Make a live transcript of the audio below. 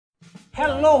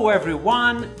Hello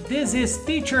everyone, this is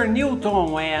Teacher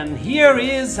Newton and here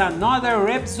is another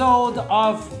episode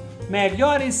of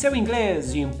Melhore Seu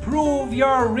Inglês, Improve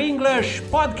Your English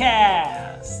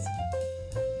podcast.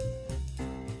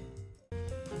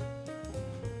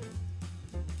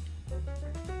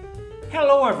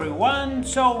 Hello everyone,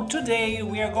 so today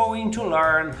we are going to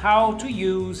learn how to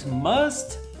use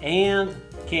must and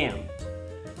can't.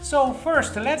 So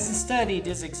first let's study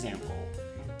this example.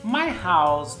 My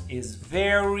house is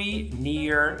very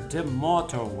near the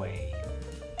motorway.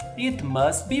 It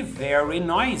must be very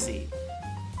noisy.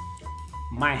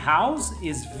 My house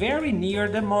is very near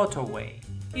the motorway.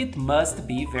 It must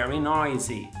be very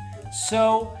noisy.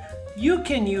 So you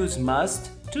can use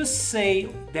must to say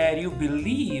that you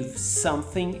believe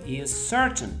something is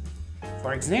certain.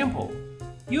 For example,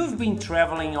 you've been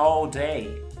traveling all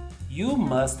day. You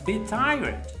must be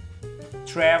tired.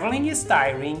 Traveling is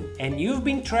tiring and you've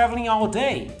been traveling all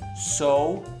day,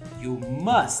 so you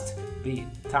must be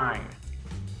tired.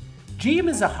 Jim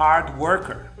is a hard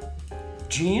worker.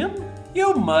 Jim,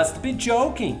 you must be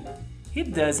joking. He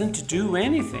doesn't do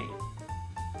anything.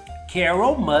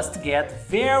 Carol must get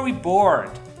very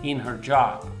bored in her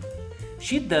job.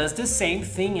 She does the same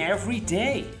thing every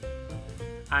day.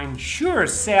 I'm sure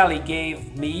Sally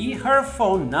gave me her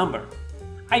phone number.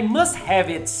 I must have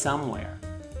it somewhere.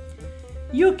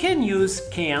 You can use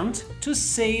can't to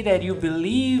say that you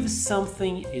believe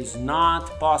something is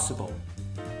not possible.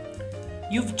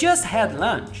 You've just had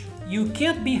lunch. You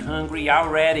can't be hungry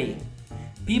already.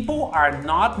 People are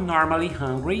not normally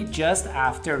hungry just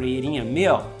after eating a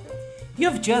meal.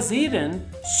 You've just eaten,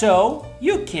 so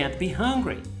you can't be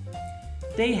hungry.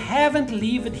 They haven't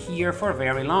lived here for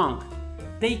very long.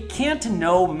 They can't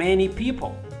know many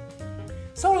people.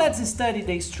 So let's study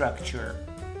the structure.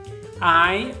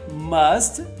 I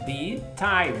must be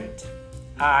tired.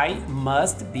 I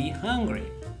must be hungry.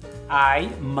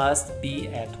 I must be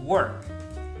at work.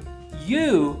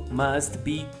 You must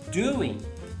be doing.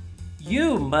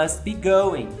 You must be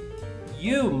going.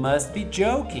 You must be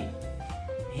joking.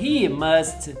 He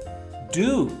must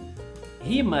do.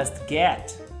 He must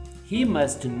get. He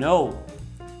must know.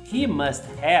 He must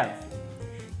have.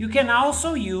 You can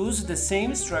also use the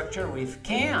same structure with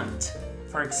can't.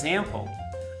 For example,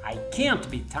 I can't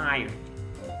be tired.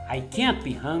 I can't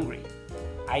be hungry.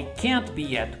 I can't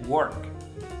be at work.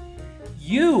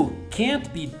 You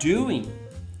can't be doing.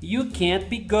 You can't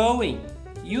be going.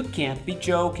 You can't be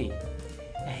joking.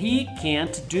 He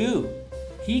can't do.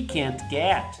 He can't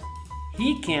get.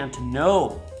 He can't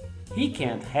know. He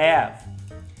can't have.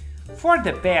 For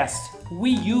the past, we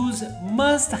use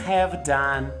must have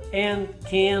done and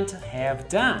can't have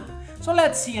done. So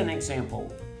let's see an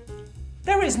example.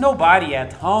 There is nobody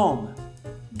at home.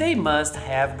 They must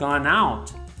have gone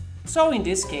out. So in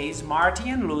this case, Marty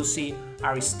and Lucy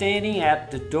are standing at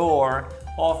the door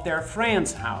of their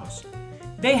friend's house.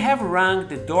 They have rung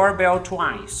the doorbell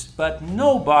twice, but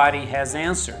nobody has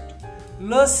answered.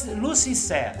 Lucy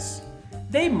says,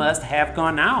 they must have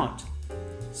gone out.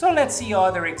 So let's see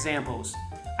other examples.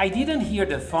 I didn't hear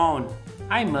the phone.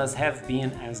 I must have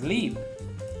been asleep.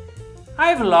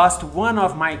 I've lost one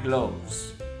of my gloves.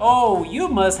 Oh, you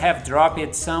must have dropped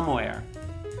it somewhere.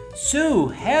 Sue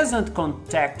hasn't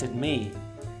contacted me.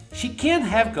 She can't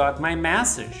have got my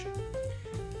message.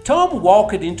 Tom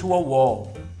walked into a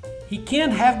wall. He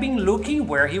can't have been looking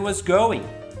where he was going.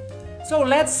 So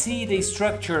let's see the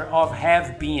structure of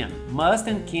have been, must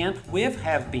and can't with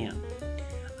have been.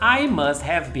 I must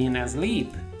have been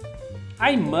asleep.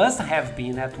 I must have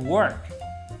been at work.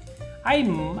 I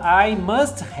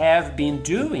must have been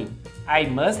doing. I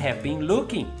must have been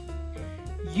looking.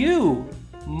 You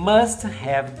must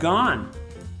have gone.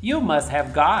 You must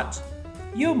have got.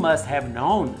 You must have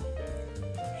known.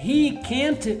 He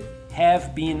can't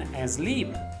have been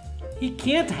asleep. He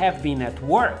can't have been at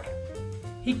work.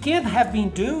 He can't have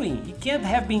been doing. He can't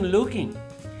have been looking.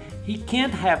 He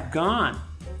can't have gone.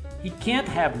 He can't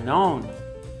have known.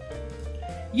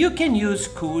 You can use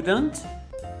couldn't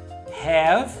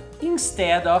have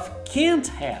instead of can't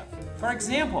have. For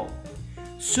example,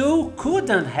 Sue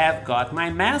couldn't have got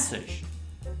my message.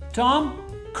 Tom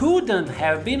couldn't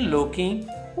have been looking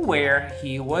where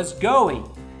he was going.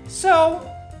 So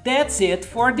that's it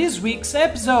for this week's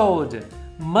episode.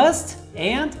 Must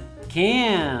and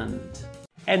can't.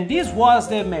 And this was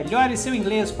the Melhore Seu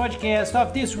Inglês podcast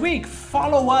of this week.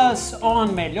 Follow us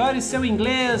on Melhore Seu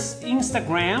Inglês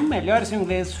Instagram, Melhore Seu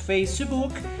Inglês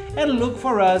Facebook, and look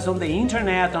for us on the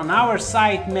internet on our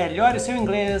site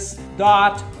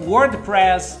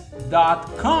melhoreseuinglês.wordpress.com.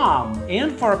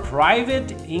 And for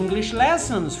private English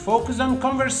lessons, focus on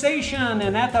conversation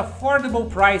and at affordable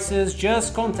prices,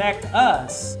 just contact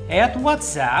us at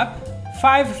WhatsApp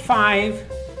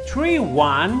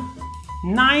 5531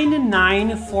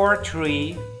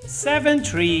 9943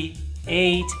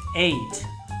 7388.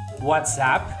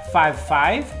 WhatsApp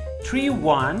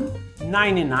 5531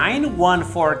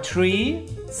 99143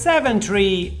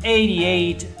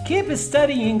 7388. Keep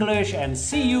studying English and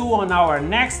see you on our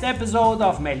next episode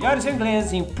of Melhore Seu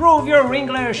Inglês Improve Your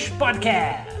English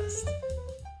podcast.